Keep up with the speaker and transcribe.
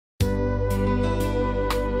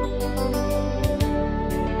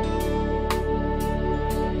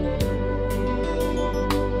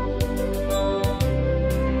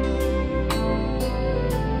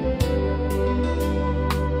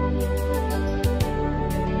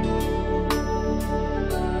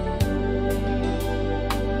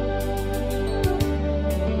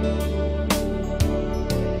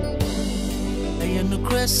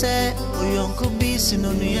say uyonko bisi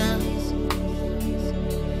no nuya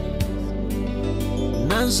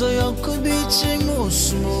nanzo yonko bichi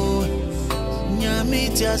musmo nyami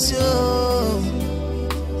tiasio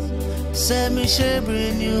say me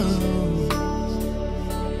shebrin you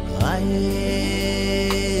aye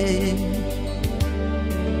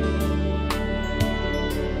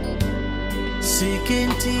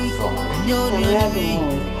sikinti nyonyami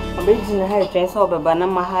I'm busy in her dress over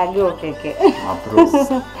Banama Hago cake.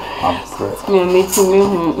 You're making me.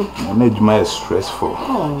 Management is stressful.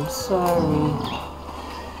 Oh, I'm sorry.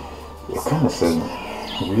 You can't say,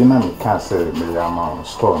 you know, you can't say, I'm on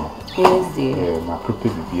store. Yes, dear. Yeah, my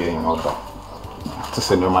prepare be here in order. To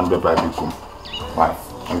send your man the baby come. Why?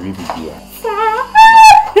 I will be here.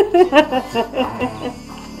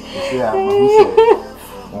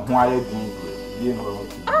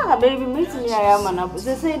 Ah, baby, meeting me, I am an apple.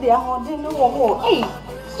 They say they are holding no more. Hey,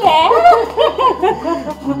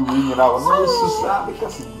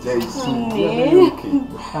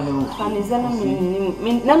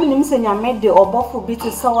 made the obofu bit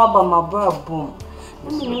of sour by my brother.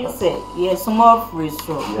 Say, yes, more free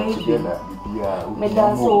so. Baby,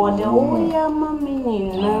 that's all the way,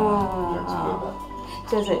 mammy.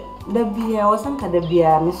 Says it. The beer wasn't the beer.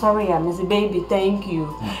 I'm sorry, I'm baby. Thank you,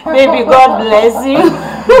 baby. God bless you.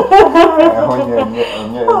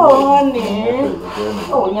 Oh, honey.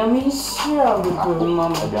 Oh, yummy sure,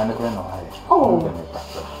 mama. Oh,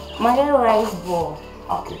 my rice ball.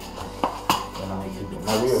 Okay.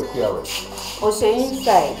 Oh, say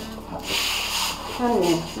inside.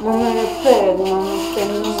 Honey, mama, pray,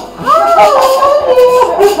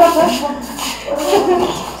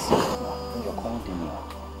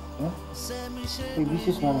 This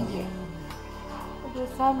is one here. The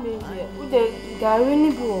family, the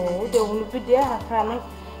Garini Boo, the one be there, her friend,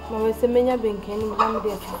 my Semenya Binkin, one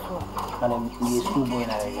day. And we are school boy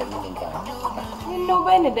and I You know,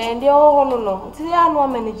 Benny, and they all know. Today I know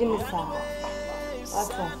managing the son.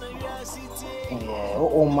 yeah,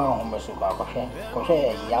 oh, my home is about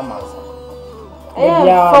Yamas.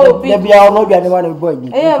 There be our no one boy.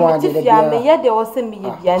 Yeah, there was a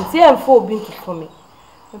million, and see, I'm 4 being for me.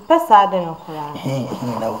 Passada no cry.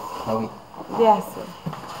 No. Yes.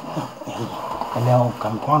 And now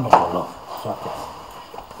come on of love.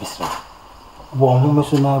 Mister. One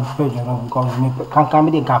must not prejudice because me can't come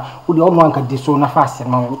in. Would the old one can disown a fast and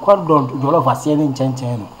mamma quite don't your love as any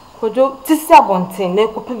chanting. Could you tis a bonting, they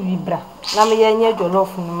could be bra. Lamia, your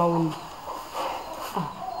love from the moon.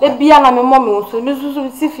 The Biana, my mommy, so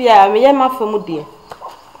Mrs. Sifia, I am my family dear.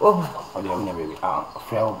 Oh, dear baby.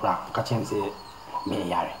 Frail black catching say. Me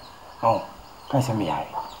yare. Oh, can't say me yare.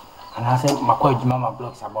 And I said, my quite mamma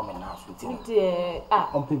blocks about me now. Dear,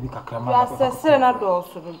 on baby cacrama. You are Serena door,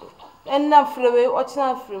 and not freeway, watch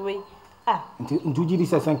not freeway. Do you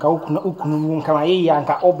this and Kaukun Kamai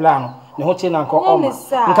Yanka Oblan, the hotel uncle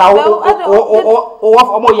almost. Oh,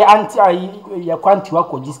 your auntie, your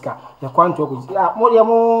quantuaco disca, your quantuaco.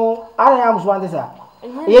 Moriamo, I am one this.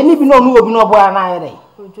 You need no no boy and I.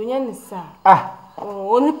 Junior, sir.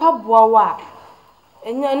 Only Pabwa.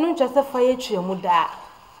 And I know just a fire tree, Muda.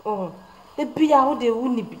 Oh, the beer how they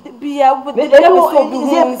wouldn't be the beer, but the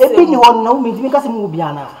one no means because I'm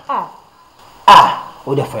Mubiana.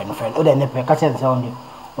 Oh, the friend, oh, the nephew, catch it on you.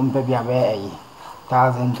 Baby, I wear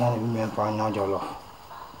 1,000 can be for no jollof.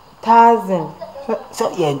 1,000. So,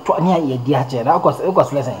 yeah, 20 dear, of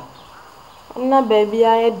course, listen. No, baby,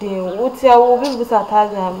 I did. What's your will be with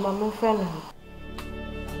 1,000, my friend?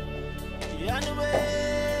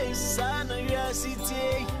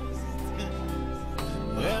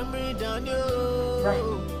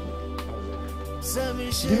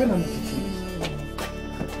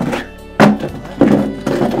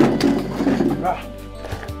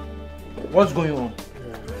 What's going on?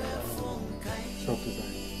 Shop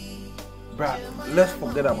design. Bruh, let's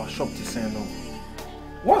forget about shop design now.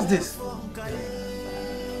 What's this?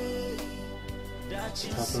 That's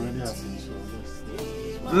already happened, so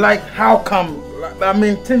like, how come? Like, I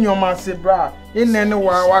mean, tell your man, say, bruh, in any way,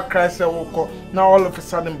 what Christ said, now all of a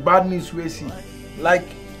sudden, bad news, we see. Like,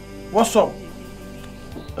 what's up?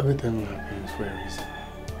 everything happens for a reason.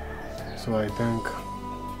 So I think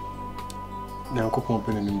the uncle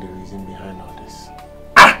pumping him the reason behind all this.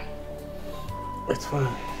 Ah! It's fine.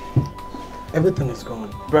 Everything is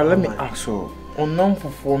gone. Bruh, let me ask you. On only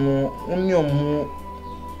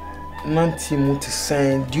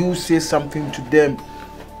do you say something to them?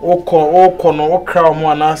 Or crown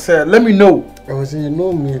one and say, let me know. I was saying, you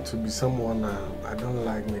know me to be someone I don't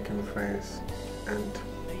like making friends, and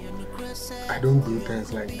I don't do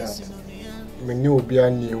things like that. When you be a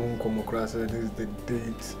new come across, this is the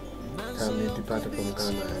date. time departed from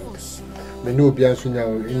Ghana and me know be ansunya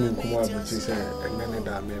in Nkumu Abuchi say and then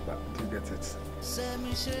that me but you get it.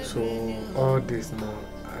 So all this now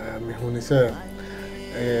me who say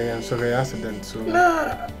I'm sorry accident so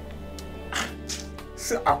nah.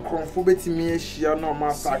 Say a confubeti me share no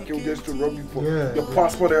master kill just to rob you for your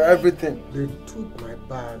passport and everything. They took my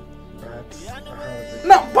bag but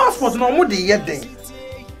now passport no more the yet thing.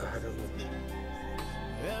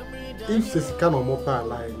 If this kind of more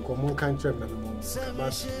like come can't check na mo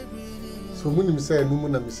but so when say no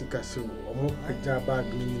na misika so omo pagya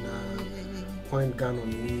bag ni na point gun on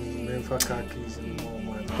me memfa car keys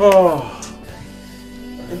oh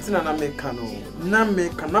intina na make no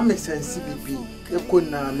na make sense bibi eko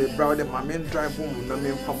na me brow de my main drive home na me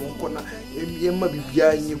mfa mo nko na emma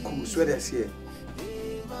bibia nyiku so dey say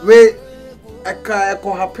we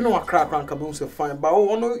eko happen wa crack rank be so fine but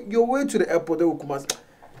on your way to the airport they will come as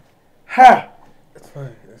ha it's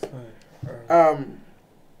fine.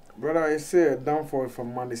 Brother, I say downfall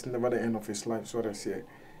from man is never the end of his life, so what I say.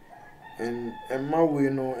 And my way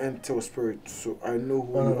no enter spirit, so I know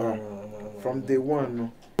who you are from day one.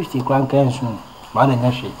 No. If you can't cancel, but then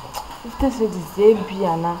you should. If this is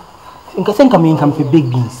Zabiana, think I come for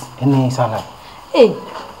big beans and salad. Eh,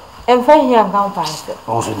 and find here and come fast.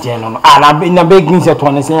 Also, general, I've been a big beans at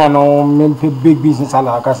 1 say, no, big beans and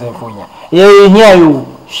salad, I say for you. Yeah, here you.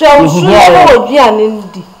 Shall we go?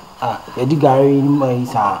 Ah, you Gary, my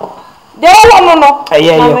son. No.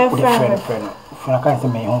 Yeah, friend. I can't say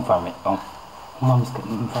my home family. Mom's cook.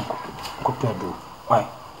 Why?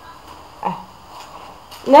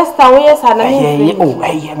 Next time we are saying, oh,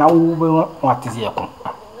 hey, now what is your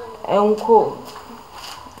uncle?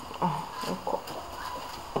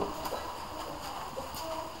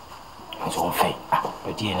 I'm so fake.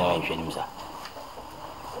 But you know,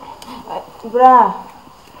 Bra.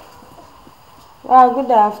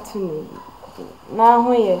 Good afternoon.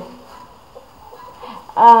 Now here.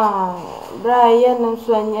 Brian and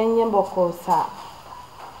Swanya Bocosa.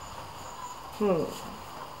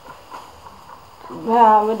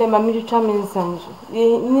 With the mammy charming sons.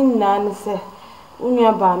 Nina say,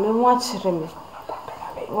 Unyaba, me watch me.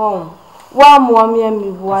 Oh, one more me and me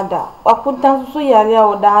water. I put down so yaya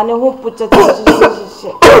or down and who put it.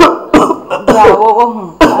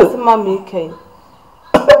 As mammy came.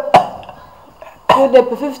 The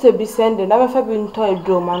 50 be sending, never been toy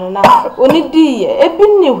drum and now. Only dear, a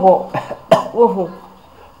binny walk. Whoa,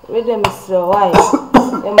 with them, Mr. White,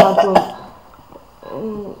 Emma.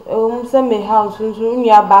 Send me house, soon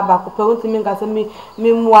your baba, proposed to me as a me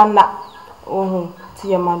one. Oh,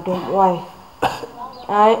 dear, madam, why?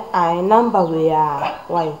 I number we are.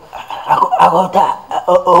 Why? I got that.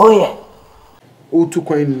 Oh, yeah. O to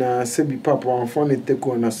coin, Sebi Papa, and phone it take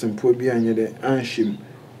on us and poor behind the anshim.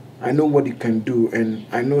 I know what you can do, and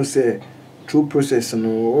I know, say, through processing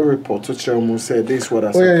or report to Chelmo say this what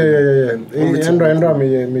I said. Yeah. Andra,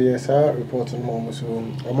 me, sir, report on mom. So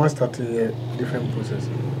I must start a different process.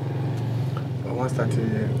 I must start a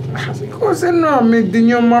because I know me, the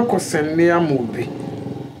new Marcos and near movie.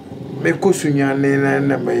 Me Cosunya and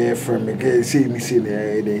my friend, me see me see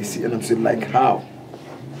they see, and I'm saying, like, how?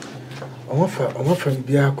 I'm off from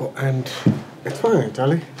Biako, and it's fine,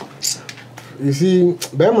 Charlie. You see,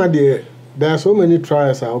 there are so many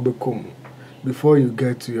trials I'll become before you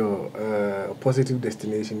get to your positive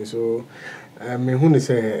destination. So, I mean, who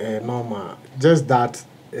say normal? Just that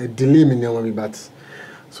delay me never me, but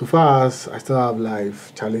so far as I still have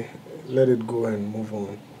life, Charlie, let it go and move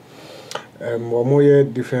on. One more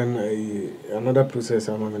different another process.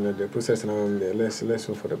 I'm in the process, and I'm in there. Let's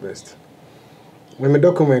hope for the best. When me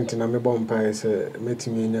documenting, I'm a bomb. I say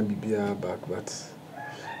meeting me in a BBR back, but.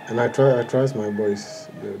 And I trust my boys.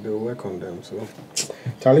 They'll work on them. So,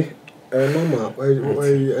 Charlie, Mama,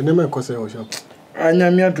 I never cause a shop. I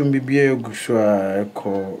never to be a good show.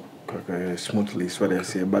 Smoothly, is what I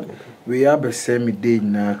say. But we have a same day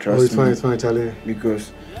now. Trust me. It's fine, Charlie.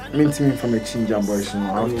 Because meeting me from a Chinja boys, I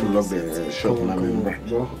have to love the shop.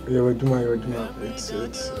 Bro, you're doing. It's.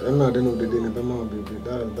 I'm not the end of the day. Never mind, baby.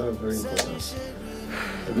 That's very important.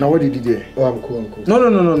 Now what did you do? Oh, I'm cool. No.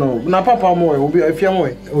 Na papa mo will be if you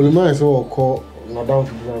moy. Only man so call madam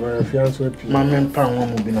to be my fiance. My men pan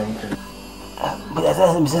one will be na. But I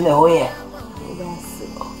said me the way. Yes.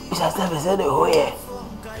 I said the way.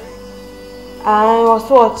 I was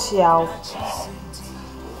watch you.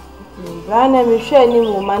 Brian, I'm sure any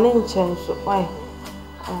woman in chance. Why?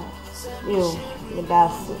 You, the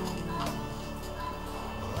das.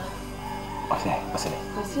 What's it? I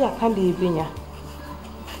see I can't be in ya.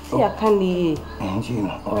 See, I can't be. And you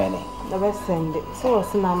already. The best send it. So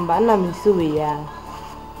what's the number? And I'm so we are.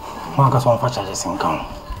 One got one for charges in count.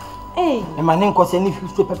 E ma ne nko se ni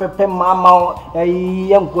fisto pepepe mama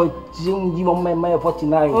ye nko jinji mo me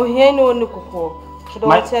 49. O he ni oni kokko. Kido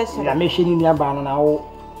wa chese. Ya me hwe ni aba no na wo.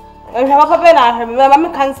 E hwa papa be na hwe me ma me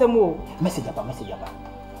kansem o. Message aba.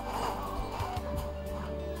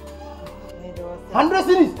 100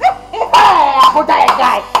 cities. Akunta ye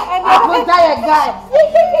guy.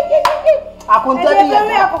 Akunta ni.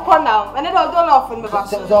 Me akokko now. Ene do do love me ba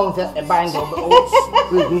so. Don't say e bind go.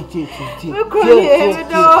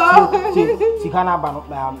 Si kana ba no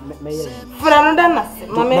me ye. Frano da na se.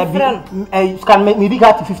 Ma me frano. Scan me bi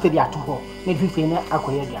got 50 dia to ho. Me 50 ni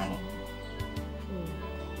akoye diane.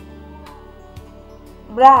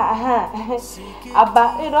 Bra,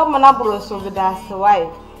 Abba, it don't manabro so with us,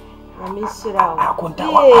 wife. Akunta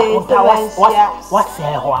what's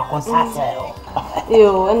her ho akunta say ho.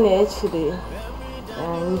 Yo, and actually,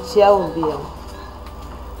 chia will be.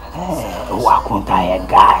 Akunta ye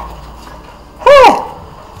guy.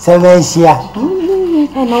 Seven share.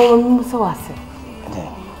 I know when so was it.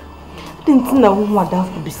 Didn't know what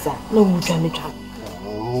that could be said. No,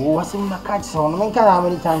 what's in my catch on? I can't how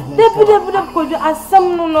many times. Could you ask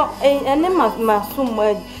some no, and then my so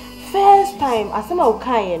much. First time, as some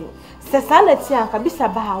kind. Sesana tia kabisa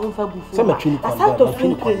ba ha won fa bufu. Asato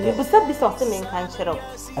finkre ni busa bisa o se men kan chero.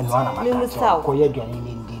 Eno ana maka. Ko ye aduane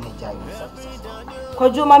ni ndi na jai bisa. Ko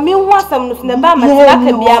jo ma mi hu asam no na ba ma tika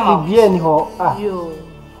bia ma. Bia ni ho. Yo.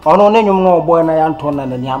 Ono na nwum no obo na ya nto na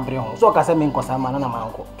ni ambre ho. So ka se men kosa ma na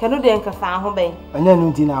manko. Kanu de nka fa ho ben. Anya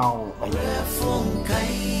nu ndi na ho.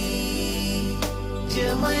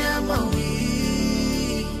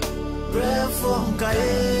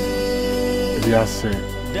 Yes, and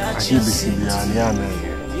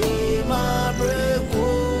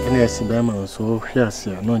yes, Bama, so yes,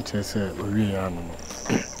 no chess, we are no.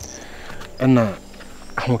 And now,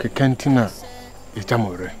 I'm okay, cantina, it's a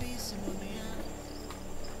more.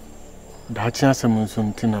 That chance, I'm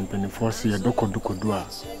something and penny force a doko dua.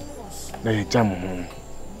 They jam home.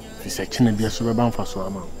 It's a chin be a super bound for so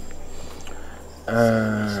amount.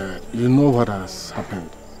 You know what has happened.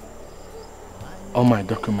 All my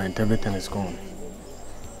document, everything is gone.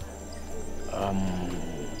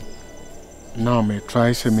 Now me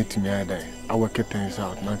try to meet me either. I work things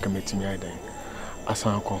out. Now can meet me either.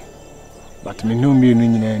 Asanko, but me no me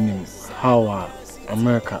no how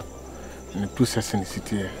America in the processing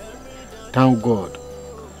city. Thank God.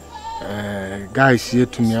 Guys here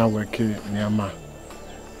to me I work near ma.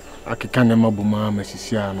 I can't remember buma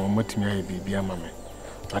mesisia no meet me be a mama.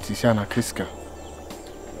 But it's na Kriska.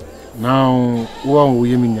 Now, what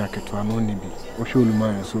we mean to an only be, or show the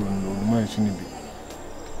man so no be.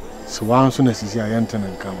 So once soon as I enter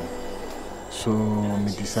and come. So me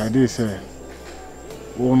decided say,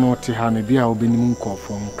 oh no, Tihane be our benim call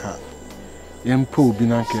from car. Yam po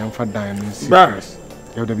binanke and for dining secrets.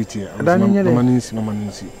 You have the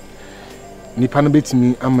Mamanisi. Nipan bit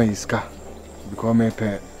me ama iska because me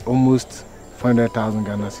pay almost 500,000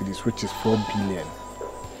 Ghana cedis, which is 4 billion.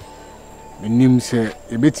 The name say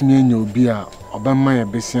a bit me in your beer, Obama, a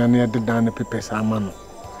bessian near the down the papers amano.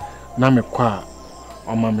 Name qua,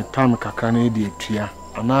 or mamma time cacane de tria,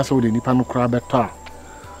 and also the Nippon crab at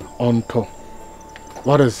on top.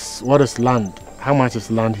 What is land? How much is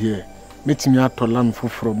land here? Meet me out to land for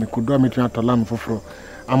fro, me could do meet me out to land for fro.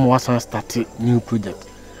 I'm was started new project.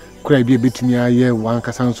 Could I be a bit me a year one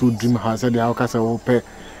casan so dream house at the Alcasa or pay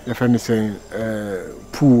a friend say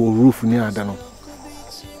pool roof near I don't know.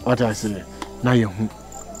 What I say, now you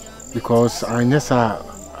because I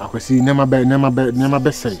could see never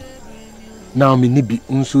be say. Now me nibi,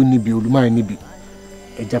 unso nibi, uluma nibi.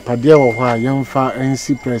 A japadia or why young far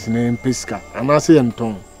NC president Pesca, and I say and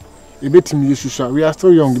Tom. A bit me, we are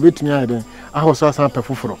still young, bit me either. I was also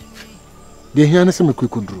perfufro. They hear some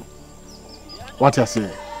quick drew. What I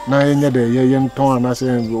say, now any day, young Tom, and I say,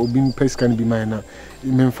 Obin Pesca can be mine.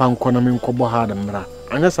 You may find Conamin Cobo hard and bra.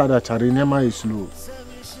 And that's other charina is slow.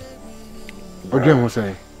 What do you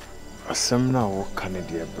say? A seminar or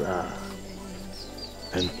Canada, bra.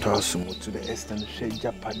 And toss him to the extent shade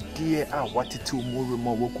Japadia. What it to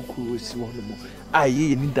more OKUKUSEKU. I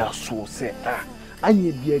need that so say, I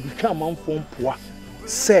need be a become on phone poor.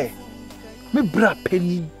 Say, me bra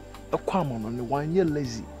penny a common on the 1 year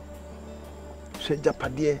lazy. Shade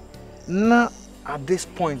Japadia. Now at this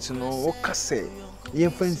point, you know, what say, you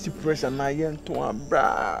fancy pressure, and I am to a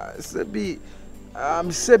bra. Sebi.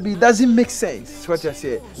 Sebi doesn't make sense. What you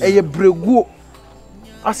say? A bregu.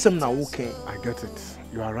 Asem na okay. I get it.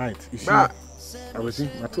 You are right. You see, I was in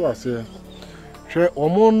Atuu say, "She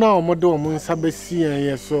omo na omo do omo nsabesi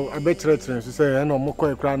en so I bet return so say na omo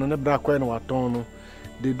koi kra no ne bra koi na waton no.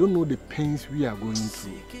 They don't know the pains we are going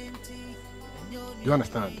through. You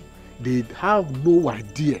understand? they have no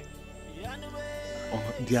idea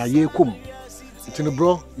they are here come.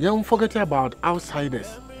 Bro, you forget about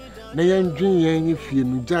outsiders. Na yan dream yan fie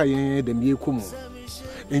no ja yan dem ye come.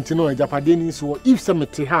 Intino Japadeni so if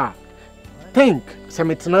semete ha think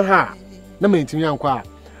semetena ha na mentimi ankwa,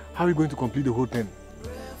 how are we going to complete the whole thing?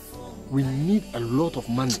 We need a lot of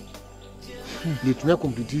money. Let me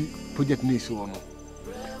complete project ni so no.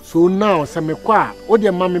 So now semekwa o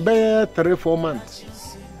de mame be 3-4 months.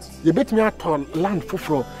 You bet me at land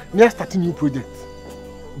for near starting new project.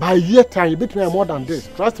 By year time you bet me more than this.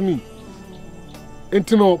 Trust me.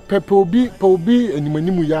 Intino people be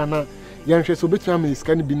animu yana yanhwe so bet me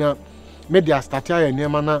scan bi na media start ya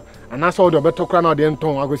nema na and that's all the better kra na de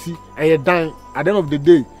nton agosi dan at the end of the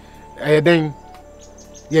day dan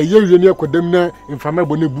ye ne akodam na infama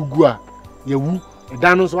bo na bugu a ye wu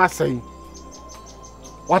dan no so asai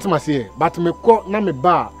what must say but me ko na me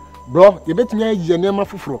ba bro ye bet me ayi nema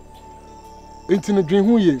foforo intino dwen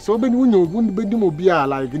hu ye so obeni wunyo bedi mo bia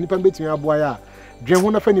like nipa bet me aboa ya dwen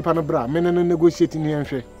hu na fa nipa na bra me na negotiate ni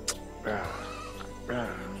yanhwe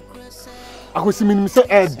akosi minim say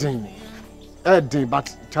Edding, but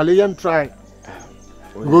Chalean try.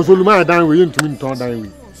 Because Oluma down we into me turn down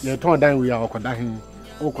we. Yeah, turn down we are Okodahin,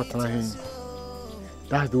 Okotahin.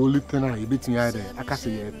 That's the only thing I beat me either. I can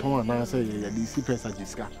say, turn and answer the secret as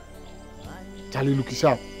this guy. Charlie look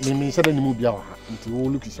sharp. Me said any move your until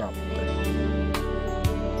all look sharp.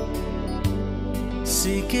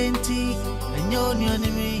 Sikenti, and your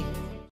enemy.